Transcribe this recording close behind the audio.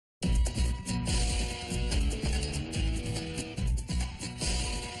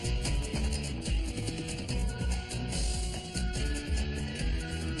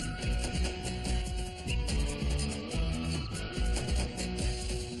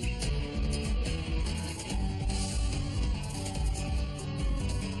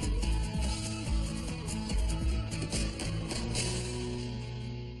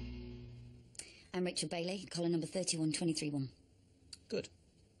Rachel Bailey, collar number 31231. Good.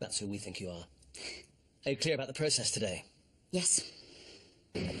 That's who we think you are. Are you clear about the process today? Yes.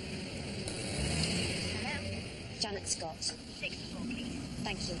 Hello? Janet Scott. 6-4, please.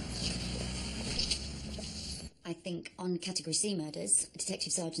 Thank you. I think on Category C murders,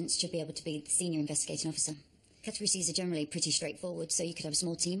 detective sergeants should be able to be the senior investigating officer. Category Cs are generally pretty straightforward, so you could have a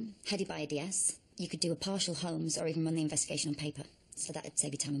small team, headed by a DS. You could do a partial Holmes or even run the investigation on paper, so that would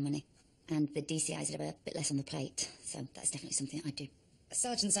save you time and money. And the DCIs would have a bit less on the plate, so that's definitely something I'd do.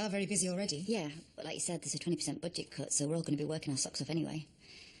 Sergeants are very busy already. Yeah, but like you said, there's a 20% budget cut, so we're all going to be working our socks off anyway.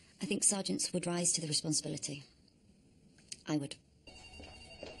 I think sergeants would rise to the responsibility. I would.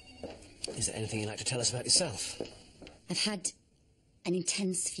 Is there anything you'd like to tell us about yourself? I've had an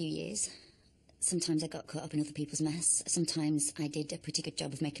intense few years. Sometimes I got caught up in other people's mess. Sometimes I did a pretty good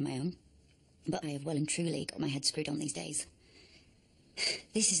job of making my own. But I have well and truly got my head screwed on these days.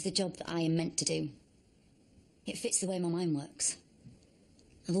 This is the job that I am meant to do. It fits the way my mind works.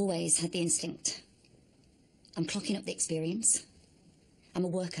 I've always had the instinct. I'm clocking up the experience. I'm a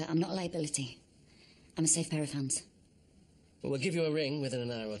worker, I'm not a liability. I'm a safe pair of hands. Well, we'll give you a ring within an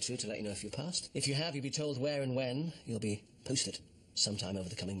hour or two to let you know if you passed. If you have, you'll be told where and when you'll be posted sometime over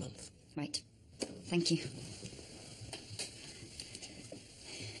the coming month. Right. Thank you.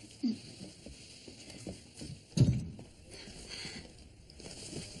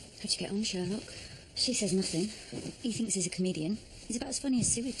 How'd you get on, Sherlock? She says nothing. He thinks he's a comedian. He's about as funny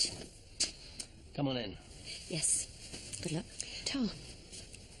as sewage. Come on in. Yes. Good luck. Ta.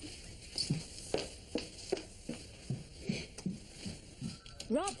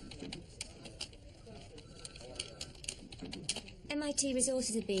 Rob! MIT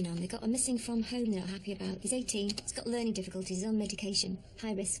Resources have been on. They got a missing from home they're not happy about. He's 18. He's got learning difficulties. He's on medication.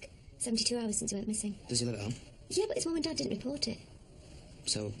 High risk. 72 hours since he went missing. Does he live at home? Yeah, but his mum and dad didn't report it.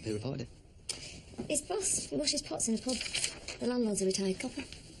 So, who reported it? His boss. He washes pots in a pub. The landlord's a retired copper.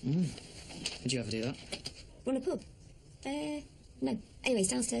 Did you ever do that? Run a pub? No. Anyway, he's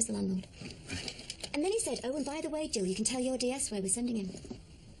downstairs, the landlord. Right. And then he said, oh, and by the way, Jill, you can tell your DS where we're sending him.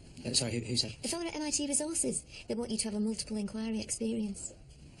 Sorry, who said? The fellow at MIT Resources. They want you to have a multiple inquiry experience.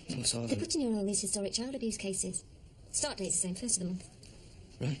 What sort of... They're putting you on all these historic child abuse cases. Start date's the same, 1st of the month.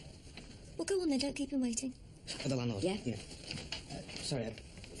 Right. Well, go on then, don't keep him waiting. The landlord? Yeah. Sorry, I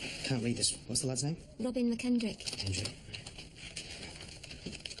can't read this. What's the lad's name? Robin McKendrick.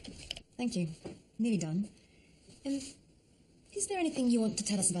 Thank you. Nearly done. Is there anything you want to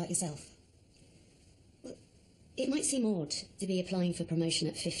tell us about yourself? Well, it might seem odd to be applying for promotion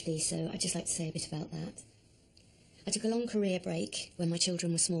at 50, so I'd just like to say a bit about that. I took a long career break when my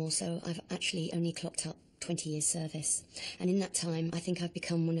children were small, so I've actually only clocked up 20 years service. And in that time, I think I've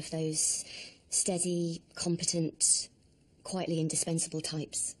become one of those steady, competent, quietly indispensable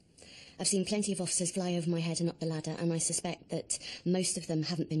types. I've seen plenty of officers fly over my head and up the ladder, and I suspect that most of them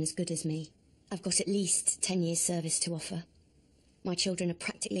haven't been as good as me. I've got at least 10 years' service to offer. My children are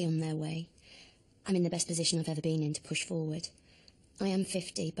practically on their way. I'm in the best position I've ever been in to push forward. I am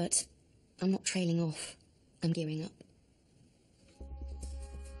 50, but I'm not trailing off. I'm gearing up.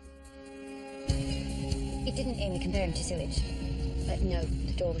 You didn't hear me compare him to sewage? No,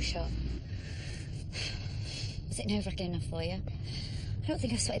 the door was shut. Was it nerve-wracking enough for you? I don't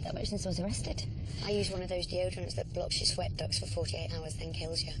think I've sweated that much since I was arrested. I use one of those deodorants that blocks your sweat ducts for 48 hours, then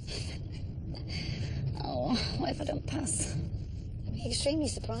kills you. Oh, what if I don't pass? I'd be extremely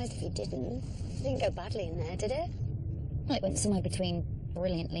surprised if you didn't. It didn't go badly in there, did it? Well, it went somewhere between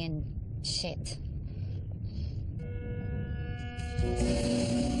brilliantly and shit.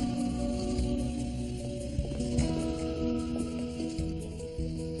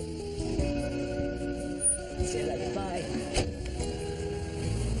 See you later. Bye.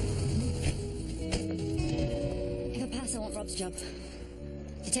 If I pass, I want Rob's job.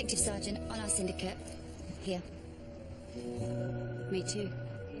 Detective Sergeant on our syndicate. Here. Me too.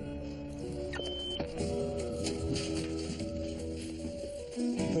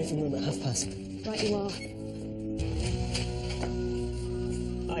 Briefing room at past. Right you are.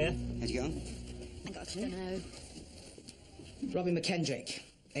 Hiya. How'd you go on? I got a clue. No. Robin McKendrick,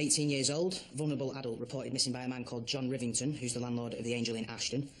 18 years old, vulnerable adult, reported missing by a man called John Rivington, who's the landlord of the Angel in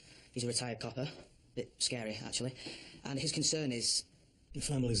Ashton. He's a retired copper. Bit scary, actually. And his concern is... The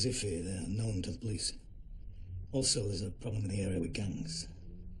family's iffy. They're known to the police. Also, there's a problem in the area with gangs.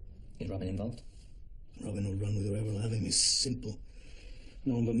 Is Robin involved? Robin will run with whoever will have him. He's simple.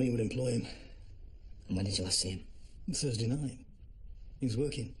 No one but me would employ him. And when did you last see him? Thursday night. He was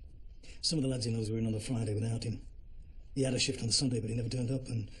working. Some of the lads he knows were in on the Friday without him. He had a shift on the Sunday, but he never turned up,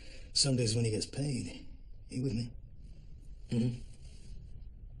 and Sunday's when he gets paid. You with me? Mm-hmm.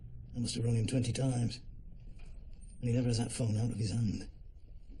 I must have rung him 20 times. And he never has that phone out of his hand.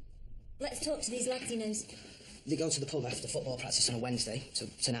 Let's talk to these lads he knows. They go to the pub after football practice on a Wednesday, so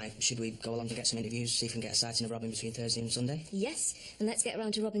tonight, should we go along to get some interviews, see if we can get a sighting of Robin between Thursday and Sunday? Yes, and let's get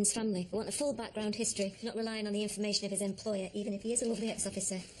round to Robin's family. We want a full background history, not relying on the information of his employer, even if he is a lovely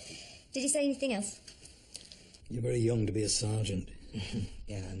ex-officer. Did he say anything else? You're very young to be a sergeant.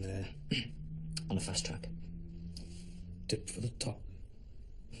 Yeah, and on a fast track. Tip for the top.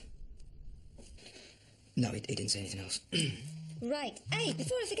 No, he didn't say anything else. Right. Hey,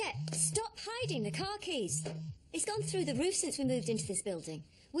 before I forget, stop hiding the car keys. It's gone through the roof since we moved into this building.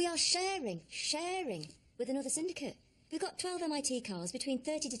 We are sharing with another syndicate. We've got 12 MIT cars, between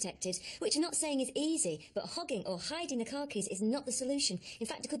 30 detectives, which I'm not saying is easy, but hogging or hiding the car keys is not the solution. In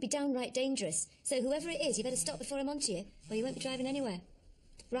fact, it could be downright dangerous. So whoever it is, you better stop before I'm onto you, or you won't be driving anywhere.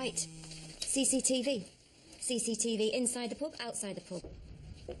 Right. CCTV. CCTV inside the pub, outside the pub.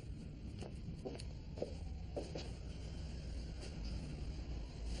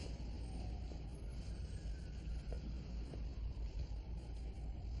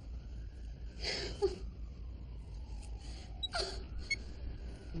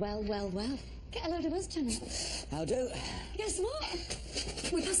 Well, well, well. Get a load of us, Janet. How do? Guess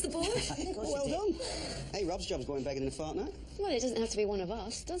what? We passed the board. Well done. Hey, Rob's job's going begging in a fortnight. Well, it doesn't have to be one of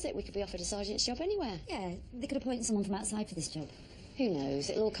us, does it? We could be offered a sergeant's job anywhere. Yeah, they could appoint someone from outside for this job. Who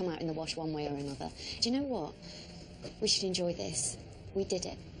knows? It'll all come out in the wash one way or another. Do you know what? We should enjoy this. We did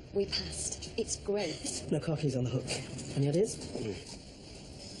it. We passed. It's great. No car keys on the hook. Any ideas?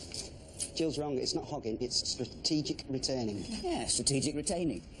 Jill's wrong. It's not hogging. It's strategic retaining. Yeah, strategic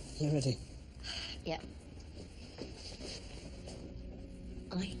retaining. You ready? Yeah.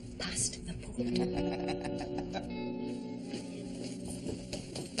 I passed the board.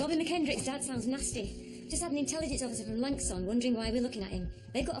 Robin McKendrick's dad sounds nasty. Just had an intelligence officer from Lankson wondering why we're looking at him.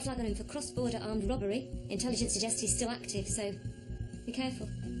 They've got a flag on him for cross-border armed robbery. Intelligence suggests he's still active, so be careful.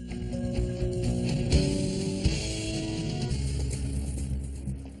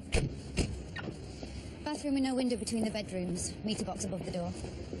 Bathroom with no window between the bedrooms. Meter box above the door.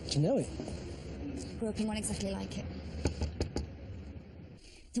 Do you know it? Grew up in one exactly like it.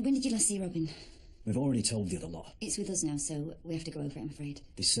 So when did you last see Robin? We've already told the other lot. It's with us now, so we have to go over it, I'm afraid.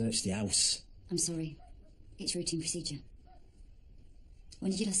 They searched the house. I'm sorry. It's routine procedure.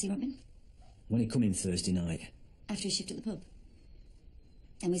 When did you last see Robin? When he come in Thursday night. After his shift at the pub?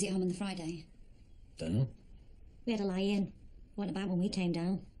 And was he at home on the Friday? Dunno. We had a lie-in. What about when we came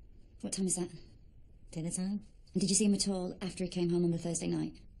down? What time is that? Dinner time. And did you see him at all after he came home on the Thursday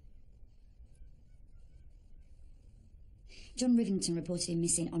night? John Rivington reported him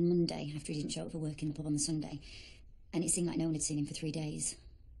missing on Monday after he didn't show up for work in the pub on the Sunday. And it seemed like no one had seen him for 3 days.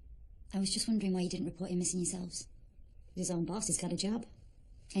 I was just wondering why you didn't report him missing yourselves. His own boss has got a job.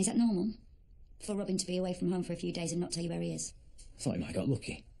 And is that normal? For Robin to be away from home for a few days and not tell you where he is? Thought he might have got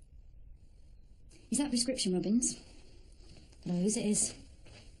lucky. Is that prescription, Robin's? No, whose it is?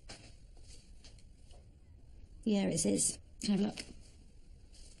 Yeah, it's his. Can I have a look?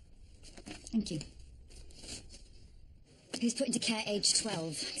 Thank you. He was put into care aged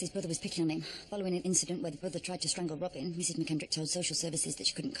 12 because his brother was picking on him. Following an incident where the brother tried to strangle Robin, Mrs. McKendrick told social services that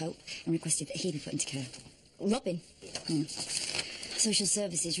she couldn't cope and requested that he be put into care. Robin? Social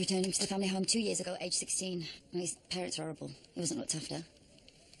services returned him to the family home 2 years ago, aged 16. His parents were horrible. He wasn't looked after.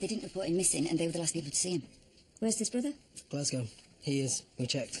 They didn't report him missing, and they were the last people to see him. Where's this brother? Glasgow. He is. We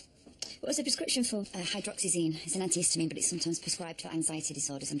checked. What was the prescription for? Hydroxyzine. It's an antihistamine, but it's sometimes prescribed for anxiety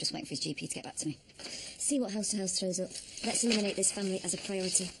disorders. I'm just waiting for his GP to get back to me. See what House to House throws up. Let's eliminate this family as a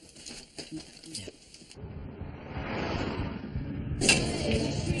priority. Yeah.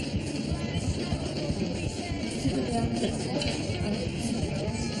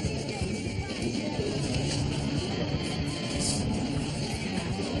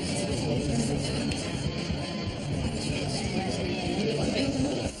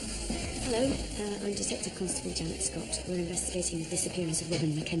 Hello, I'm Detective Constable Janet Scott. We're investigating the disappearance of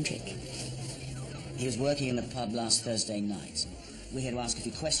Robin McKendrick. He was working in the pub last Thursday night. We're here to ask a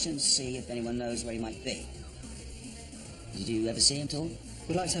few questions, see if anyone knows where he might be. Did you ever see him at all?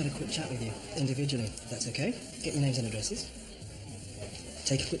 We'd like to have a quick chat with you, individually, if that's okay. Get your names and addresses.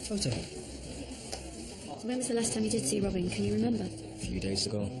 Take a quick photo. When was the last time you did see Robin? Can you remember? A few days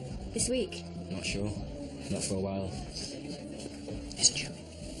ago. This week? Not sure. Not for a while. Isn't you?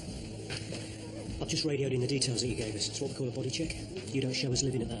 I've just radioed in the details that you gave us. It's what we call a body check. You don't show us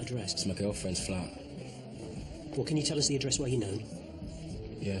living at that address. It's my girlfriend's flat. Well, can you tell us the address where you're known?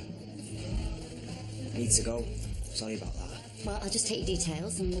 Yeah. I need to go. Sorry about that. Well, I'll just take your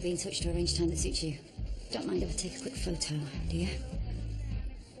details and we'll be in touch to arrange time that suits you. Don't mind if I take a quick photo, do you?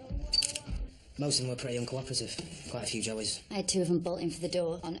 Most of them were pretty uncooperative. Quite a few Joeys. I had 2 of them bolting for the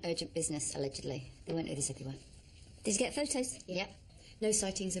door on urgent business, allegedly. They weren't who they said they were. Did you get photos? Yep. No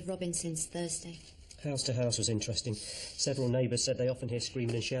sightings of Robin since Thursday. House to house was interesting. Several neighbours said they often hear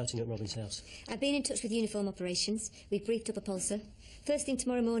screaming and shouting at Robin's house. I've been in touch with uniform operations. We've briefed up a pulsar. First thing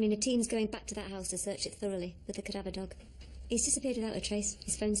tomorrow morning, a team's going back to that house to search it thoroughly with the cadaver dog. He's disappeared without a trace.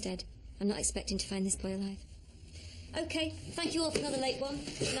 His phone's dead. I'm not expecting to find this boy alive. OK, thank you all for another late one.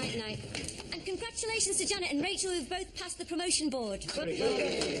 Night-night. And congratulations to Janet and Rachel, who've both passed the promotion board.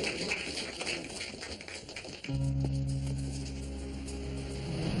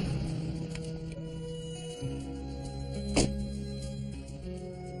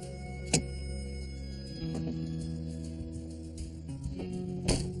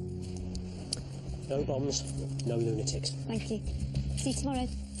 No bombs, no lunatics. Thank you. See you tomorrow.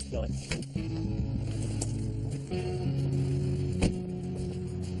 Night.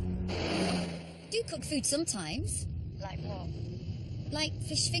 Do cook food sometimes. Like what? Like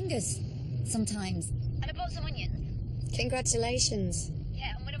fish fingers. Sometimes. And I bought some onions. Congratulations.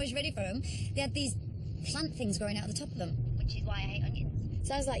 Yeah, and when I was ready for them, they had these plant things growing out of the top of them, which is why I hate onions.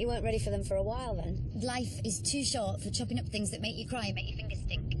 Sounds like you weren't ready for them for a while then. Life is too short for chopping up things that make you cry and make your fingers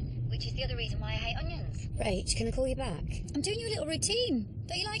stink, which is the other reason why I hate onions. Rach, can I call you back? I'm doing you a little routine.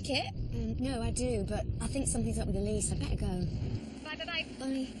 Don't you like it? No, I do, but I think something's up with Elise. I better go. Bye, bye, bye.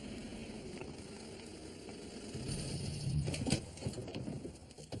 Bye.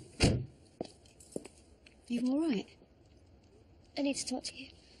 You all right? I need to talk to you.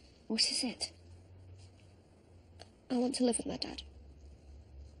 What is it? I want to live with my dad.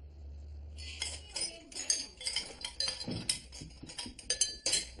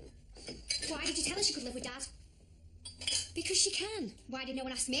 Why did you tell her she could live with Dad? Because she can. Why did no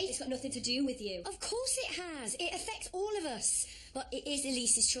one ask me? It's got nothing to do with you. Of course it has. It affects all of us. But it is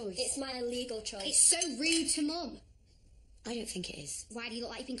Elise's choice. It's my legal choice. It's so rude to Mum. I don't think it is. Why do you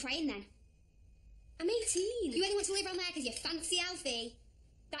look like you've been crying then? I'm 18. You only want to live around there because you're fancy Alfie.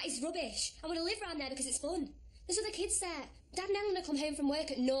 That is rubbish. I want to live around there because it's fun. There's other kids there. Dad and Eleanor come home from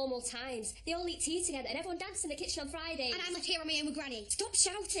work at normal times. They all eat tea together and everyone dances in the kitchen on Fridays. And I'm left here on my own with Granny. Stop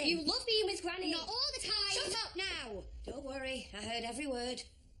shouting. You love being with Granny. Not all the time. Shut up now. Don't worry. I heard every word.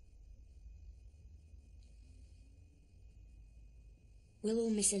 We'll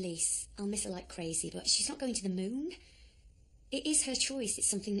all miss Elise. I'll miss her like crazy, but she's not going to the moon. It is her choice. It's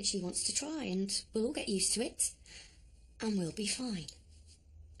something that she wants to try, and we'll all get used to it. And we'll be fine.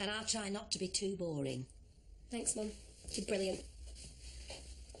 And I'll try not to be too boring. Thanks, Mum. You're brilliant.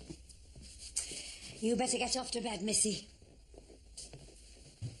 You better get off to bed, Missy.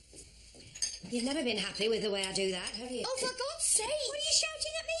 You've never been happy with the way I do that, have you? Oh, for God's sake! What are you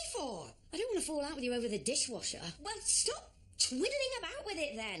shouting at me for? I don't want to fall out with you over the dishwasher. Well, stop twiddling about with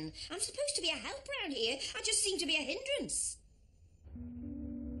it then. I'm supposed to be a help round here. I just seem to be a hindrance.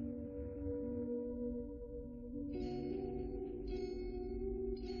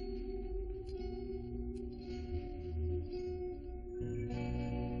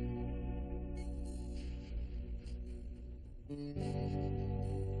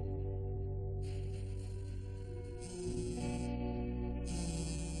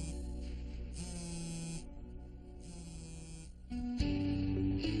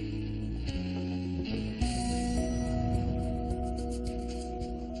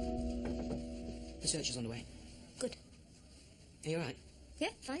 The search is underway. Good. Are you all right? Yeah,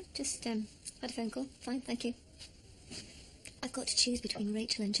 fine. Just had a phone call. Fine, thank you. I've got to choose between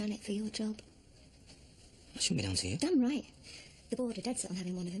Rachel and Janet for your job. That shouldn't be down to you. Damn right. The board are dead set on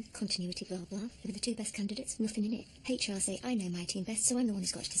having one of them. Continuity, blah, blah. They're the 2 best candidates, nothing in it. HR say I know my team best, so I'm the one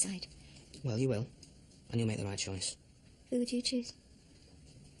who's got to decide. Well, you will. And you'll make the right choice. Who would you choose?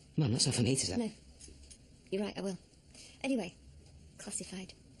 Mum, that's not for me to say. No. You're right, I will. Anyway,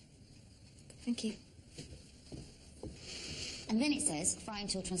 classified. Thank you. And then it says fry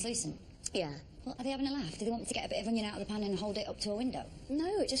until translucent. Yeah. Well, are they having a laugh? Do they want me to get a bit of onion out of the pan and hold it up to a window?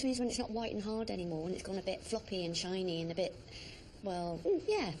 No, it just means when it's not white and hard anymore and it's gone a bit floppy and shiny and a bit, well,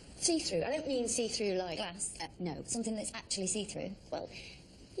 yeah, see-through. I don't mean see-through like... Glass? No. Something that's actually see-through? Well,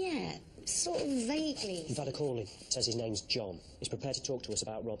 yeah, sort of vaguely. You've had a call in. It says his name's John. He's prepared to talk to us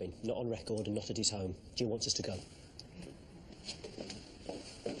about Robin. Not on record and not at his home. Do you want us to go?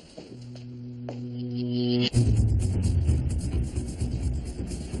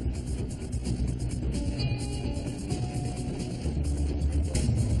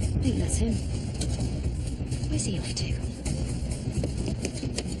 I think that's him. Where's he off to?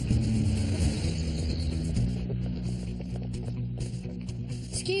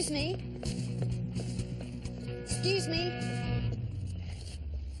 Excuse me. Excuse me.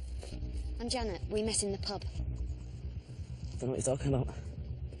 I'm Janet. We met in the pub. I don't know what you're talking about.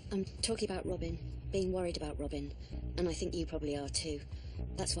 I'm talking about Robin. Being worried about Robin. And I think you probably are too.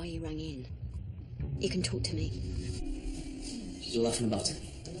 That's why you rang in. You can talk to me. You're laughing about it.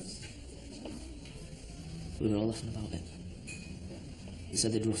 We were all laughing about it. He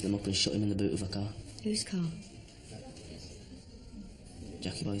said they'd roughed him up and shut him in the boot of a car. Whose car?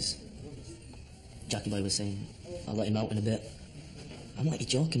 Jackie Boy's. Jackie Boy was saying, I'll let him out in a bit. I'm like,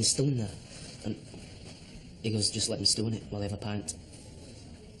 you're joking, he's still in there. And he goes, just let him stew in it while they have a pint.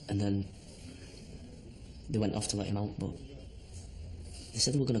 And then they went off to let him out, but they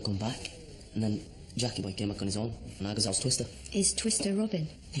said they were going to come back. And then Jackie Boy came back on his own, and I goes, how's Twister? Is Twister Robin?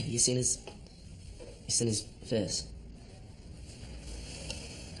 Yeah, you seen his face?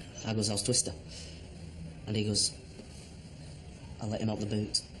 I goes, how's Twister? And he goes, I let him out the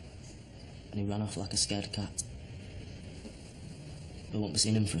boot. And he ran off like a scared cat. We won't be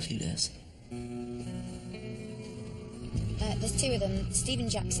seeing him for a few days. There's two of them. Stephen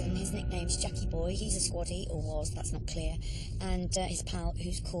Jackson, his nickname's Jackie Boy. He's a squaddy, or was, that's not clear. And his pal,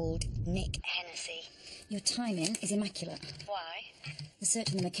 who's called Nick Hennessy. Your timing is immaculate. Why? The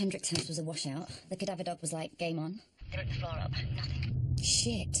search in the McKendrick's house was a washout. The cadaver dog was like, game on. They ripped the floor up. Nothing.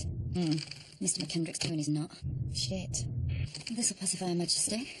 Shit. Mr. McKendrick's doing his knot. Shit. This'll pacify Her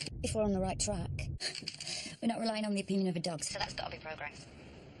Majesty. If we're on the right track. We're not relying on the opinion of a dog. So that's got to be progress.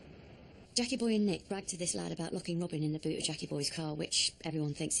 Jackie Boy and Nick bragged to this lad about locking Robin in the boot of Jackie Boy's car, which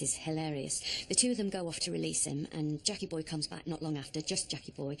everyone thinks is hilarious. The two of them go off to release him, and Jackie Boy comes back not long after, just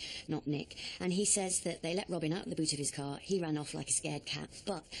Jackie Boy, not Nick. And he says that they let Robin out of the boot of his car, he ran off like a scared cat.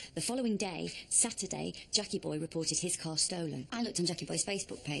 But the following day, Saturday, Jackie Boy reported his car stolen. I looked on Jackie Boy's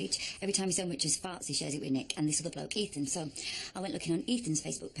Facebook page. Every time he so much as farts, he shares it with Nick and this other bloke, Ethan. So I went looking on Ethan's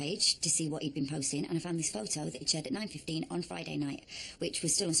Facebook page to see what he'd been posting, and I found this photo that he'd shared at 9:15 on Friday night, which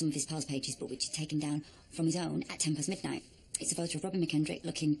was still on some of his pals' pages, but which he'd taken down from his own at 10 past midnight. It's a photo of Robin McKendrick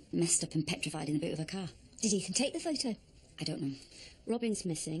looking messed up and petrified in the boot of a car. Did Ethan take the photo? I don't know. Robin's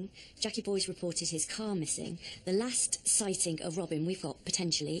missing. Jackie Boy's reported his car missing. The last sighting of Robin we've got,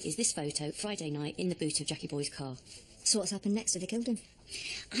 potentially, is this photo, Friday night, in the boot of Jackie Boy's car. So what's happened next? Have they killed him?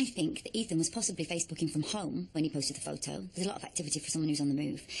 I think that Ethan was possibly Facebooking from home when he posted the photo. There's a lot of activity for someone who's on the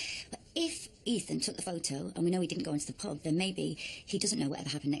move. But if Ethan took the photo, and we know he didn't go into the pub, then maybe he doesn't know whatever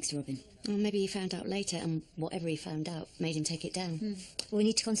happened next to Robin. Or maybe he found out later, and whatever he found out made him take it down. Well, we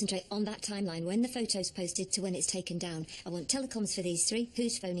need to concentrate on that timeline, when the photo's posted to when it's taken down. I want telecoms for these three,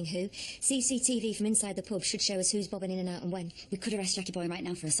 who's phoning who. CCTV from inside the pub should show us who's bobbing in and out and when. We could arrest Jackie Boy right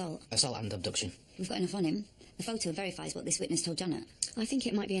now for assault. Assault and abduction. We've got enough on him. The photo verifies what this witness told Janet. I think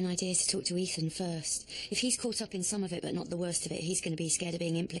it might be an idea to talk to Ethan first. If he's caught up in some of it, but not the worst of it, he's going to be scared of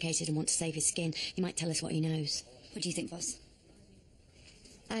being implicated and want to save his skin. He might tell us what he knows. What do you think, boss?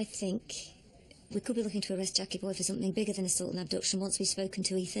 I think we could be looking to arrest Jackie Boy for something bigger than assault and abduction once we've spoken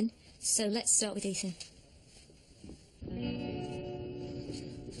to Ethan. So let's start with Ethan.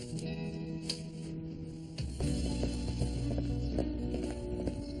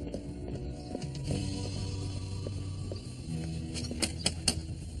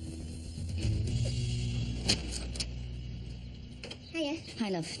 Hiya. Hi,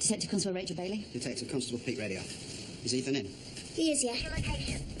 love. Detective Constable Rachel Bailey. Detective Constable Pete Radio. Is Ethan in? He is, yeah. Your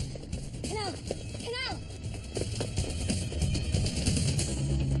location. No.